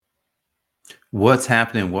What's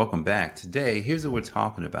happening? Welcome back. Today, here's what we're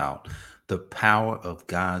talking about: the power of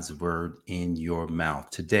God's word in your mouth.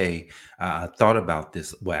 Today, I thought about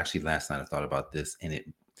this. Well, actually, last night I thought about this, and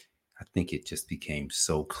I think it just became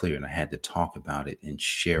so clear, and I had to talk about it and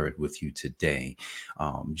share it with you today.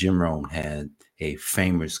 Jim Rohn had a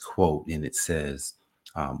famous quote, and it says,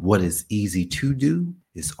 "What is easy to do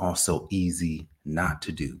is also easy not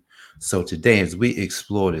to do." So today, as we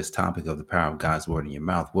explore this topic of the power of God's word in your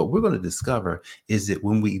mouth, what we're going to discover is that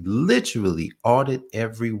when we literally audit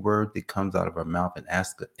every word that comes out of our mouth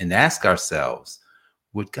and ask ourselves,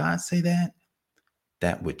 would God say that?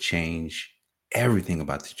 That would change everything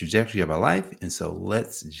about the trajectory of our life. And so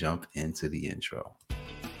let's jump into the intro.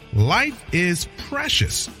 Life is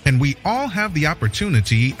precious, and we all have the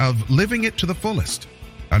opportunity of living it to the fullest.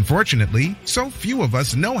 Unfortunately, so few of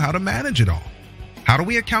us know how to manage it all. How do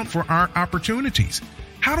we account for our opportunities?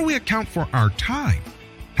 How do we account for our time?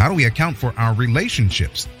 How do we account for our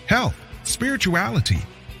relationships, health, spirituality,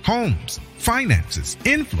 homes, finances,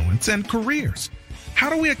 influence, and careers?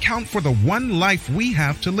 How do we account for the one life we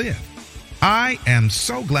have to live? I am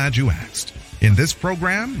so glad you asked. In this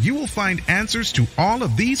program, you will find answers to all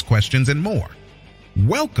of these questions and more.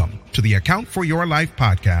 Welcome to the Account for Your Life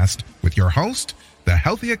podcast with your host, the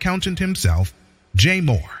healthy accountant himself, Jay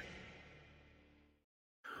Moore.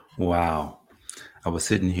 Wow. I was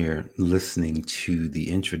sitting here listening to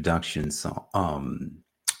the introduction song,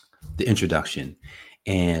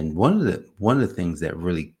 and one of the things that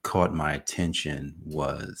really caught my attention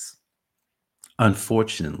was,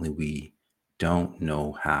 unfortunately, we don't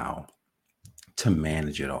know how to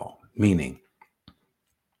manage it all, meaning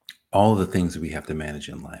all the things that we have to manage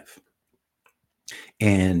in life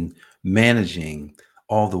and managing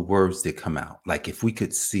all the words that come out. Like if we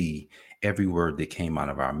could see every word that came out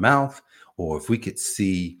of our mouth, or if we could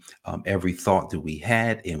see every thought that we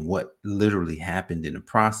had and what literally happened in the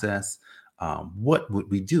process, what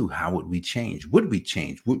would we do? How would we change? Would we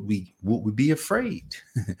change? Would we be afraid?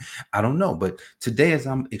 I don't know. But today, as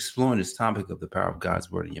I'm exploring this topic of the power of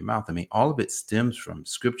God's word in your mouth, I mean, all of it stems from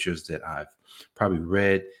scriptures that I've probably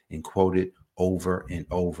read and quoted over and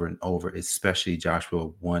over and over, especially Joshua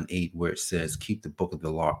 1:8, where it says, keep the book of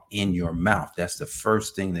the law in your mouth. That's the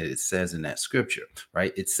first thing that it says in that scripture,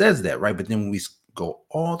 right? It says that, right? But then when we go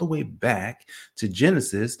all the way back to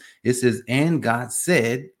Genesis, it says, and God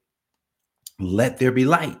said, let there be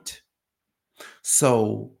light.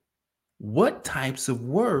 So what types of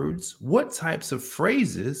words, what types of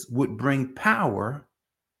phrases would bring power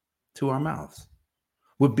to our mouths,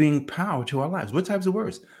 would bring power to our lives? What types of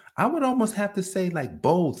words? I would almost have to say like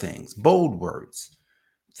bold things, bold words,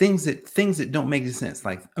 things that don't make sense.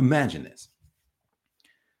 Like imagine this.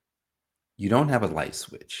 You don't have a light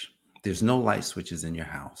switch. There's no light switches in your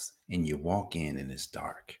house and you walk in and it's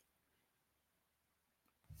dark.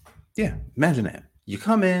 Yeah, imagine that. You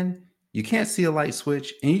come in, you can't see a light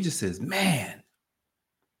switch, and you just says, man,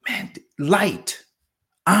 light.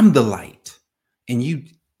 I'm the light. And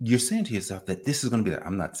you're saying to yourself that this is going to be that.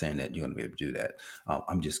 I'm not saying that you're going to be able to do that.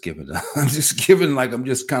 I'm just giving, I'm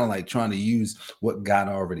just kind of like trying to use what God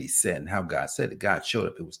already said and how God said it. God showed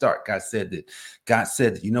up. It was dark. God said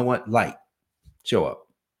that, you know what? Light, show up.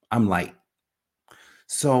 I'm light.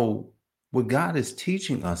 So what God is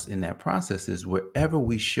teaching us in that process is wherever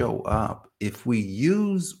we show up, if we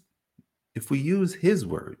use his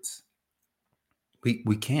words,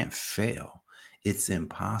 we can't fail. It's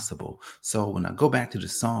impossible. So when I go back to the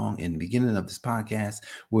song in the beginning of this podcast,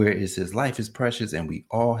 where it says life is precious and we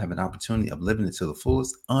all have an opportunity of living it to the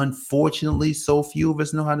fullest. Unfortunately, so few of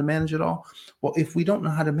us know how to manage it all. Well, if we don't know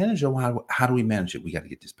how to manage it, how do we manage it? We got to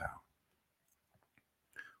get this power.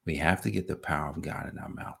 We have to get the power of God in our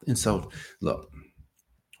mouth. And so, look,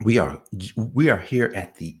 we are here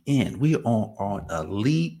at the end. We are on a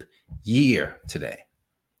leap year today,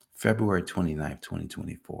 February 29th,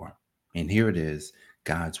 2024. And here it is,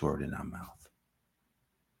 God's word in our mouth.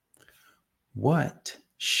 What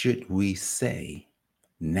should we say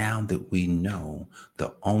now that we know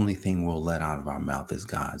the only thing we'll let out of our mouth is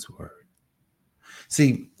God's word?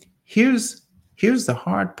 See, here's the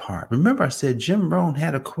hard part. Remember, I said Jim Rohn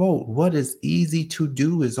had a quote: what is easy to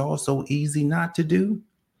do is also easy not to do.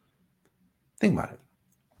 Think about it.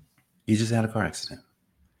 You just had a car accident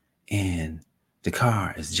and the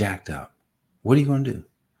car is jacked up. What are you going to do?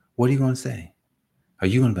 What are you going to say? Are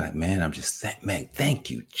you going to be like, man,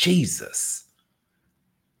 thank you, Jesus.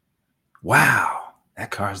 Wow.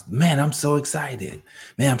 Man, I'm so excited.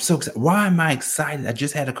 Man, I'm so excited. Why am I excited? I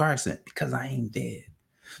just had a car accident because I ain't dead.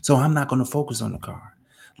 So I'm not going to focus on the car.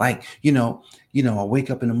 Like, I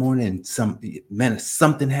wake up in the morning and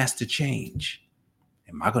something has to change.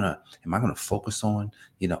 Am I gonna focus on,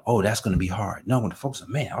 oh, that's gonna be hard. No, I'm gonna focus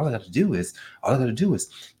on, man, all I gotta do is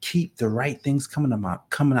keep the right things coming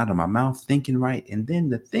out of my mouth, thinking right. And then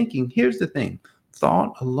the thinking, here's the thing,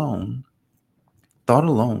 thought alone, thought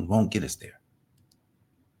alone won't get us there.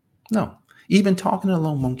 No, even talking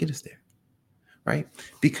alone won't get us there, right?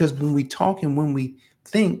 Because when we talk and when we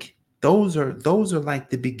think, those are like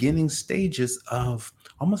the beginning stages of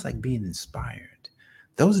almost like being inspired.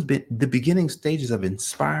 Those have been the beginning stages of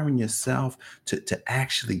inspiring yourself to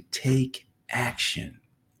actually take action.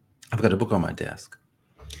 I've got a book on my desk,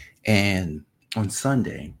 and on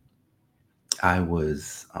Sunday, I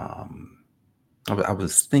was I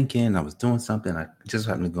was thinking, I was doing something. I just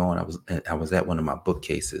happened to go on. I was at one of my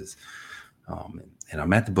bookcases, and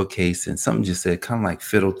I'm at the bookcase, and something just said, kind of like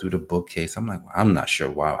fiddle through the bookcase. I'm like, well, I'm not sure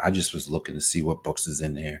why. I just was looking to see what books is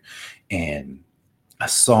in there, and I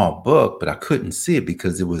saw a book, but I couldn't see it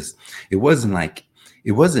because it wasn't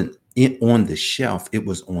on the shelf. It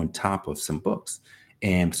was on top of some books,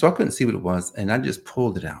 and so I couldn't see what it was. And I just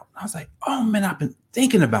pulled it out. I was like, oh man, I've been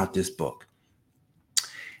thinking about this book,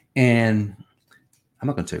 and I'm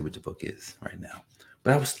not going to tell you what the book is right now,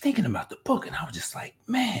 but I was thinking about the book, and I was just like,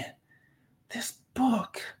 man, this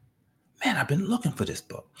book, man, I've been looking for this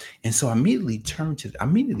book. And so I immediately turned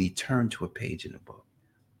to a page in the book,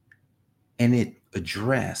 and it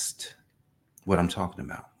addressed what I'm talking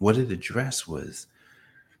about. What it addressed was,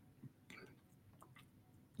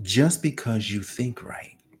 just because you think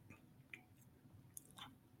right,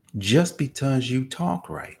 just because you talk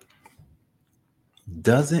right,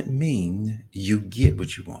 doesn't mean you get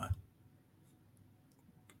what you want.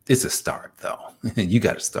 It's a start, though. You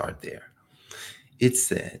got to start there. It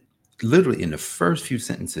said, literally in the first few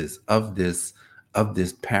sentences of this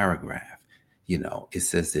paragraph, it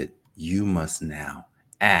says that you must now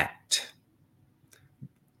act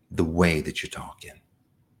the way that you're talking.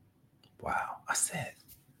 Wow. I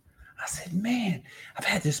said, man, I've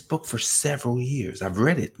had this book for several years. I've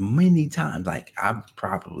read it many times. Like, I've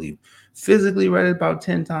probably physically read it about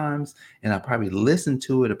 10 times, and I probably listened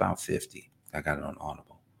to it about 50. I got it on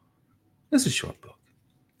Audible. It's a short book.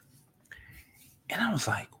 And I was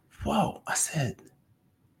like, whoa. I said,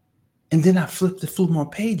 and then I flipped a few more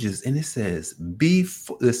pages, and it says,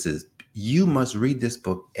 you must read this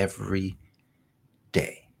book every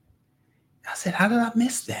day. I said, how did I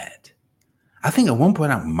miss that? I think at one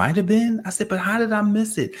point I might have been. I said, but how did I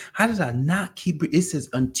miss it? How did I not keep it? It says,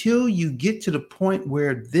 until you get to the point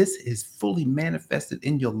where this is fully manifested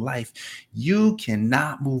in your life, you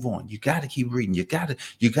cannot move on. You got to keep reading. You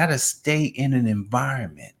gotta stay in an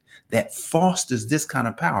environment that fosters this kind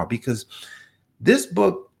of power, because this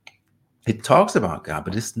book, it talks about God,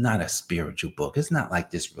 but it's not a spiritual book. It's not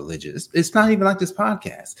like this religious. It's not even like this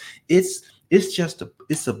podcast. It's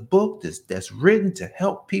a book that's written to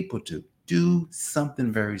help people to do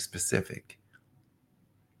something very specific.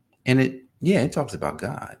 And it talks about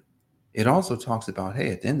God. It also talks about,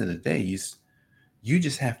 hey, at the end of the day, you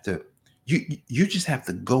just have to you just have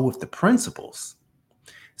to go with the principles.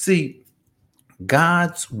 See,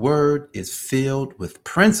 God's word is filled with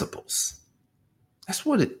principles. That's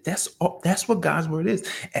what God's word is.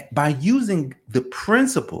 By using the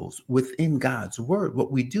principles within God's word,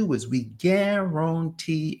 what we do is we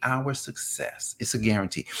guarantee our success. It's a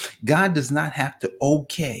guarantee. God does not have to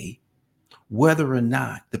okay whether or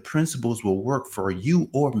not the principles will work for you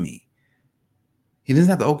or me. He doesn't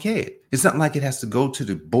have to okay it. It's not like it has to go to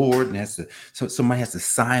the board and so somebody has to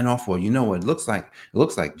sign off. Or, it looks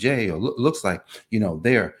like Jay, or looks like,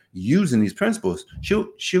 they're using these principles.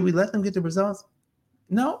 Should we let them get the results?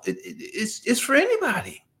 No, it's for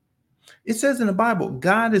anybody. It says in the Bible,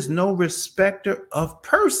 God is no respecter of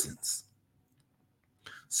persons.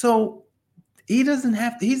 So he doesn't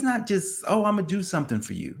have to, he's not just, oh, I'm going to do something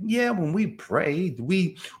for you. Yeah, when we pray,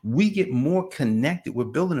 we get more connected. We're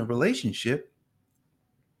building a relationship.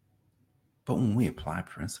 But when we apply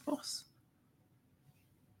principles,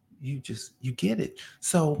 you get it.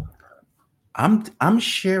 So I'm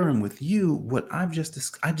sharing with you what I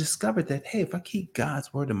discovered, that, hey, if I keep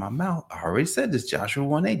God's word in my mouth, I already said this, Joshua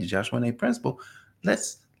 1:8, the Joshua 1:8 principle.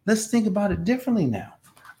 Let's think about it differently now.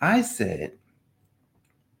 I said,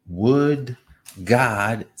 would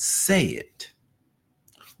God say it?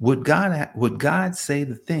 Would God say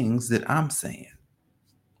the things that I'm saying?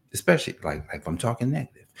 Especially like if I'm talking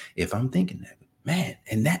negative, if I'm thinking negative, man,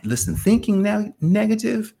 and thinking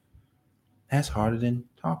negative, that's harder than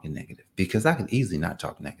talking negative, because I can easily not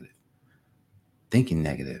talk negative. Thinking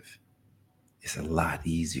negative is a lot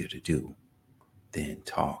easier to do than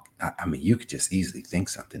talk. I mean, you could just easily think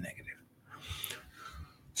something negative.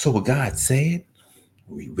 So would God say it?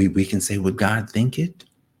 We can say, would God think it?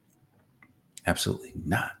 Absolutely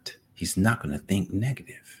not. He's not going to think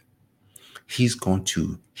negative. He's going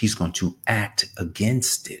to act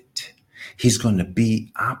against it. He's going to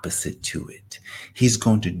be opposite to it. He's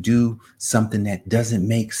going to do something that doesn't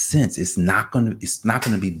make sense. It's not going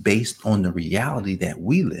to be based on the reality that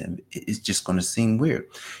we live. It's just going to seem weird.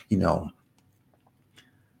 You know,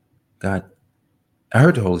 God, I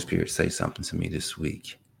heard the Holy Spirit say something to me this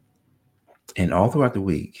week. And all throughout the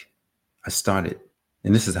week, I started,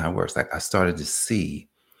 and this is how it works. Like I started to see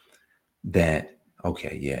that,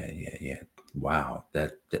 okay, yeah. Wow,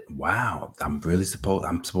 wow, I'm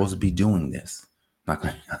supposed to be doing this. Not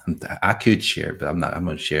gonna, I could share, but I'm not. I'm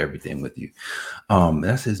going to share everything with you.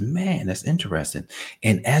 That says, man, that's interesting.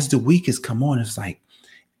 And as the week has come on, it's like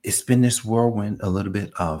it's been this whirlwind, a little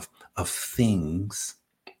bit of things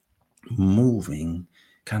moving,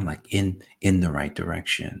 kind of like in the right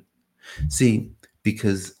direction. See,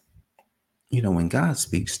 because when God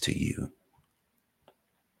speaks to you,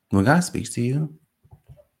 when God speaks to you,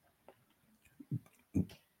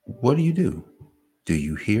 what do you do? Do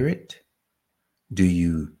you hear it? Do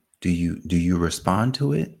you respond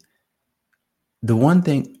to it? The one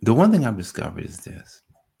thing I've discovered is this: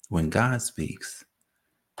 when God speaks,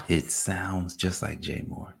 it sounds just like J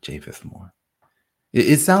Fifth Moore.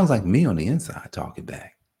 It sounds like me on the inside talking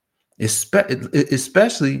back.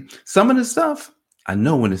 Especially some of the stuff I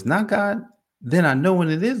know when it's not God, then I know when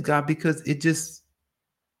it is God because it's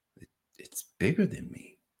bigger than me.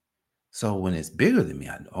 So when it's bigger than me,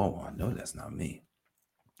 I know that's not me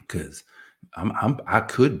because I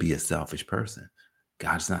could be a selfish person.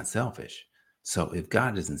 God's not selfish. So if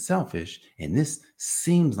God isn't selfish, and this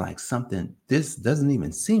seems like something, this doesn't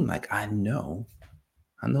even seem like I know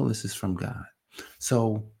this is from God.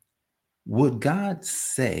 So would God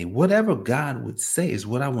say whatever God would say is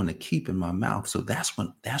what I want to keep in my mouth? So that's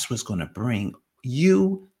what's going to bring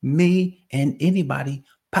you, me, and anybody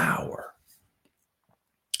power.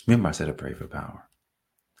 Remember, I said I pray for power.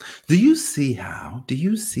 Do you see how? Do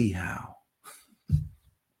you see how?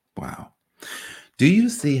 Wow. Do you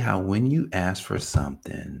see how when you ask for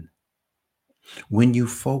something, when you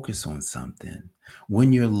focus on something,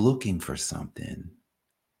 when you're looking for something,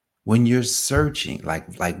 when you're searching, like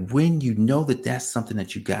when you know that that's something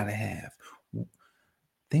that you got to have,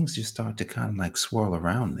 things just start to kind of like swirl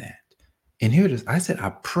around that. And here it is. I said I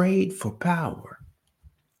prayed for power.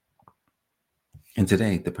 And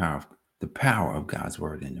today the power of God's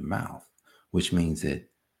word in the mouth, which means that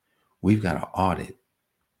we've got to audit.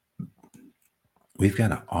 We've got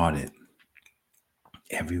to audit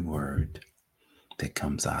every word that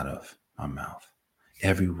comes out of my mouth,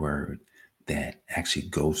 every word that actually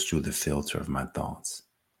goes through the filter of my thoughts.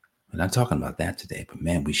 We're not talking about that today, but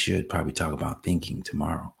man, we should probably talk about thinking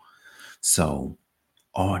tomorrow. So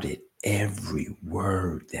audit every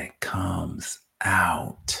word that comes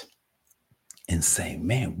out and say,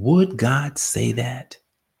 man, would God say that?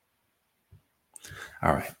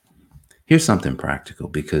 All right. Here's something practical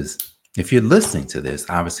because if you're listening to this,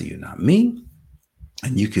 obviously you're not me.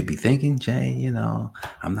 And you could be thinking, Jay,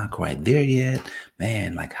 I'm not quite there yet.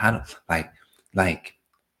 Man, like how do like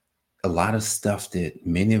a lot of stuff that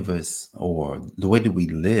many of us or the way that we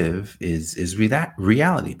live is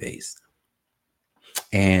reality based.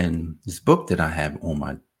 And this book that I have on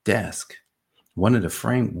my desk, one of the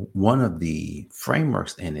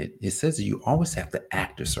frameworks in it, it says that you always have to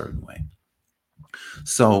act a certain way.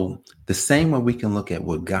 So the same way we can look at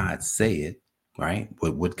what God said, right?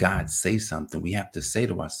 Would God say something? We have to say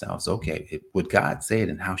to ourselves, okay, would God say it,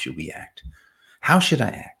 and how should we act? How should I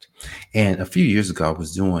act? And a few years ago, I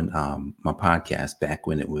was doing my podcast back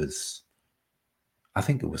when it was, I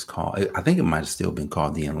think it might have still been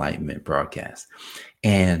called the Enlightenment Broadcast.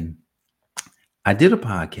 And I did a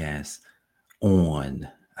podcast on,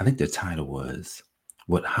 I think the title was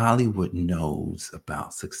What Hollywood Knows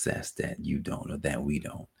About Success That You Don't or That We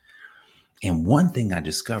Don't. And one thing I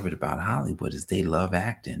discovered about Hollywood is they love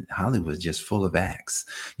acting. Hollywood is just full of acts.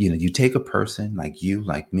 You take a person like you,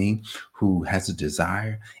 like me, who has a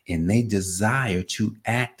desire, and they desire to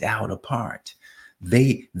act out a part.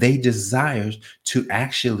 They desire to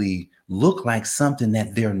actually look like something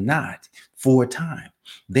that they're not for a time.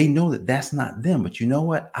 They know that that's not them. But you know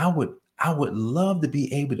what? I would love to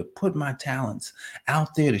be able to put my talents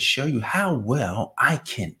out there to show you how well I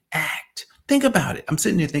can act. Think about it. I'm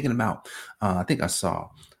sitting there thinking about. I think I saw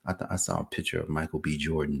a picture of Michael B.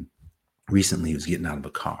 Jordan recently. He was getting out of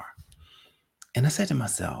a car, and I said to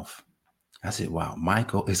myself, I said, "Wow,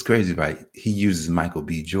 Michael, it's crazy, right? He uses Michael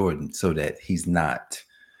B. Jordan so that he's not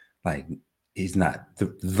like He's not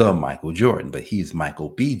the Michael Jordan, but he's Michael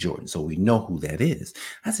B. Jordan. So we know who that is.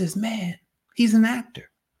 I says, man, he's an actor,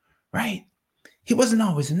 right? He wasn't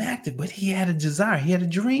always an actor, but he had a desire, he had a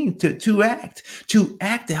dream to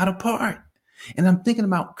act out a part. And I'm thinking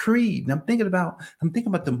about Creed, and I'm thinking about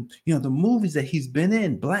the movies that he's been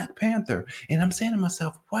in, Black Panther, and I'm saying to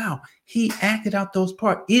myself, wow, he acted out those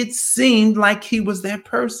parts. It seemed like he was that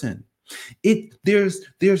person.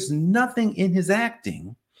 There's nothing in his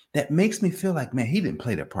acting that makes me feel like, man, he didn't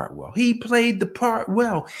play that part well. He played the part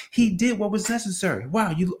well. He did what was necessary.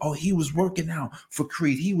 Wow, he was working out for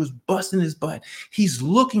Creed. He was busting his butt. He's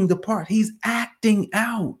looking the part. He's acting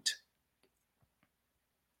out.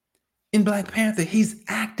 In Black Panther, he's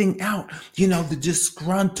acting out, the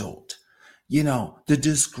disgruntled, the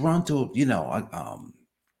disgruntled, you know,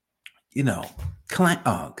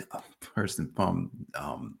 person from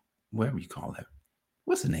wherever you call it.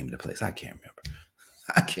 What's the name of the place? I can't remember.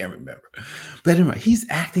 I can't remember. But anyway, he's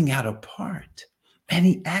acting out a part. And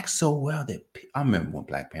he acts so well that I remember when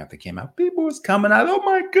Black Panther came out, people was coming out, oh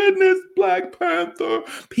my goodness, Black Panther.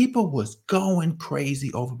 People was going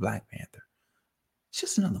crazy over Black Panther. It's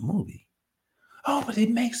just another movie. Oh, but it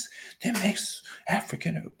makes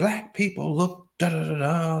African or Black people look da da da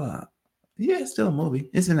da. Yeah, it's still a movie.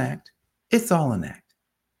 It's an act. It's all an act.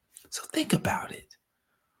 So think about it.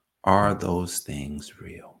 Are those things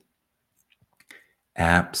real?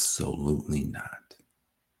 Absolutely not.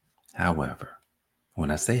 However, when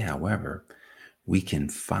I say however, we can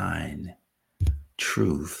find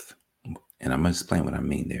truth, and I'm going to explain what I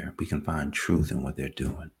mean there. We can find truth in what they're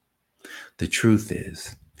doing. The truth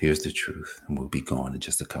is, here's the truth, and we'll be going in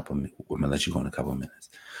just a couple minutes. I'm going to let you go in a couple of minutes.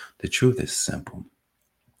 The truth is simple.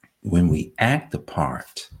 When we act the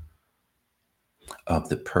part of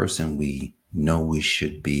the person we know we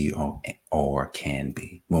should be or can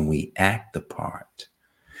be, when we act the part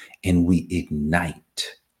and we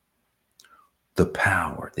ignite the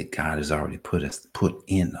power that God has already put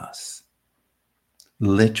in us,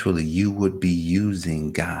 literally you would be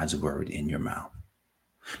using God's word in your mouth.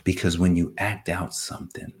 Because when you act out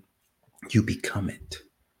something, you become it.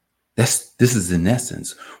 This is in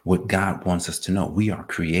essence what God wants us to know. We are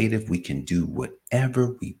creative. We can do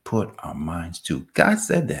whatever we put our minds to. God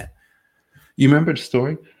said that. You remember the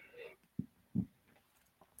story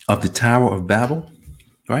of the Tower of Babel,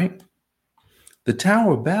 right? The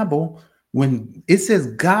Tower of Babel, when it says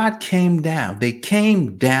God came down, they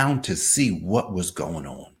came down to see what was going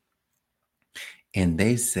on. And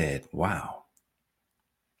they said, wow,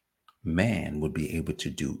 man would be able to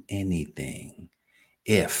do anything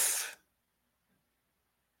if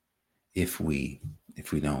we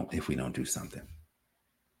don't do something.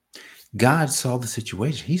 God saw the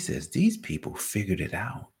situation. He says, these people figured it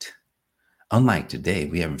out. Unlike today,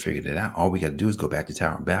 we haven't figured it out. All we got to do is go back to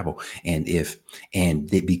Tower of Babel. And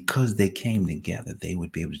because they came together, they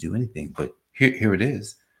would be able to do anything. But here it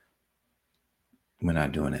is. We're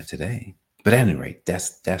not doing that today. But at any rate,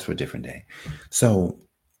 that's for a different day. So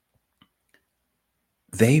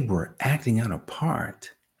they were acting out a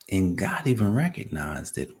part, and God even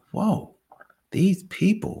recognized that, whoa, these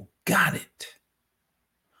people got it.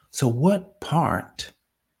 So what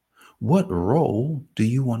role do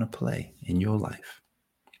you want to play in your life?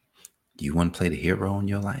 Do you want to play the hero in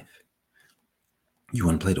your life? You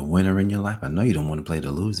want to play the winner in your life? I know you don't want to play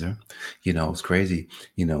the loser. It's crazy.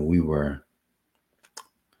 I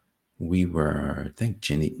think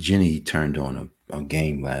Jenny turned on a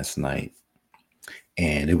game last night,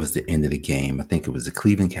 and it was the end of the game. I think it was the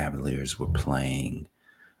Cleveland Cavaliers were playing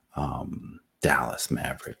Dallas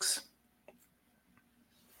Mavericks.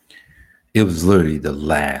 It was literally the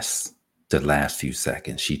last few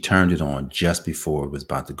seconds. She turned it on just before it was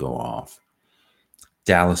about to go off.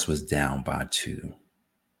 Dallas was down by 2,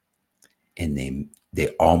 and they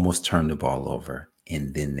almost turned the ball over,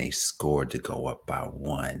 and then they scored to go up by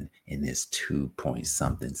 1, and there's 2 point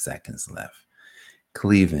something seconds left.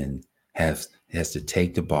 Cleveland has to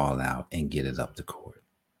take the ball out and get it up the court.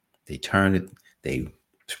 They turn it, they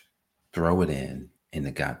throw it in, and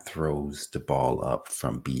the guy throws the ball up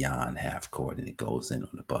from beyond half court, and it goes in on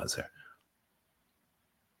the buzzer.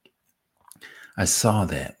 I saw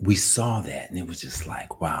that. We saw that, and it was just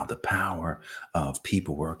like, wow, the power of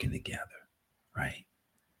people working together, right?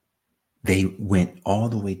 They went all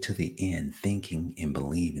the way to the end thinking and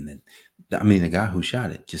believing that, the guy who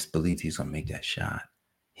shot it just believed he's going to make that shot.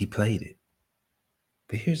 He played it.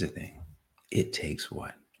 But here's the thing. It takes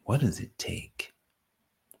what? What does it take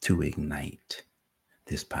to ignite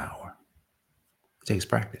this power? It takes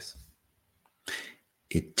practice.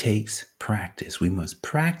 It takes practice. We must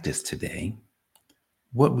practice today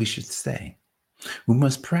what we should say. We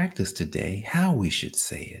must practice today how we should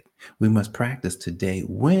say it. We must practice today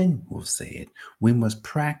when we'll say it. We must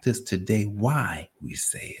practice today why we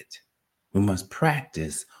say it. We must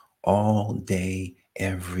practice all day,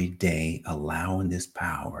 every day, allowing this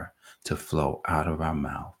power to flow out of our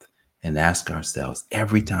mouth and ask ourselves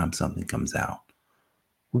every time something comes out,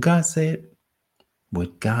 would God say it?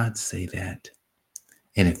 Would God say that?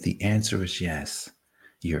 And if the answer is yes,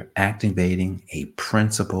 you're activating a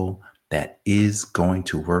principle that is going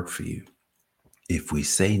to work for you. If we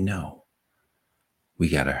say no, we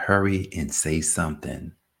got to hurry and say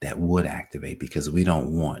something that would activate, because we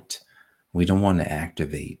don't want to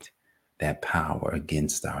activate that power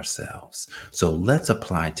against ourselves. So let's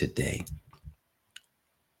apply today.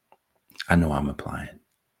 I know I'm applying.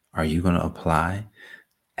 Are you going to apply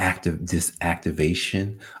this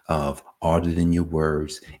activation of auditing your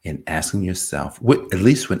words and asking yourself, at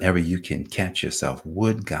least whenever you can catch yourself,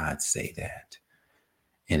 would God say that?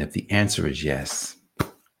 And if the answer is yes,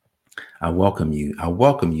 I welcome you. I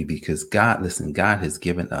welcome you, because God has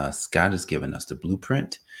given us the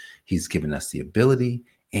blueprint. He's given us the ability,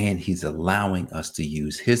 and he's allowing us to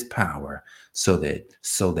use his power so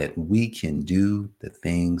that we can do the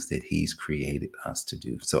things that he's created us to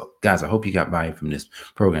do. So guys, I hope you got value from this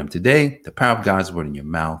program today, the power of God's word in your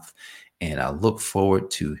mouth. And I look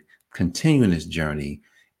forward to continuing this journey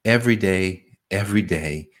every day,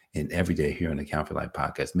 and every day here on the Count for Life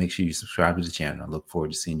podcast. Make sure you subscribe to the channel. I look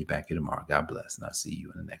forward to seeing you back here tomorrow. God bless, and I'll see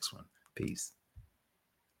you in the next one. Peace.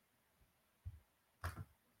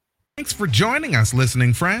 Thanks for joining us,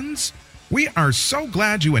 listening friends. We are so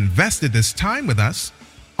glad you invested this time with us.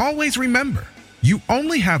 Always remember, you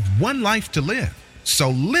only have one life to live,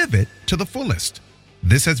 so live it to the fullest.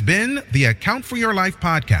 This has been the Account for Your Life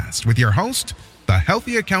podcast with your host, the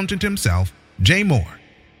healthy accountant himself, Jay Moore.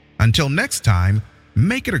 Until next time,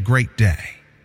 make it a great day.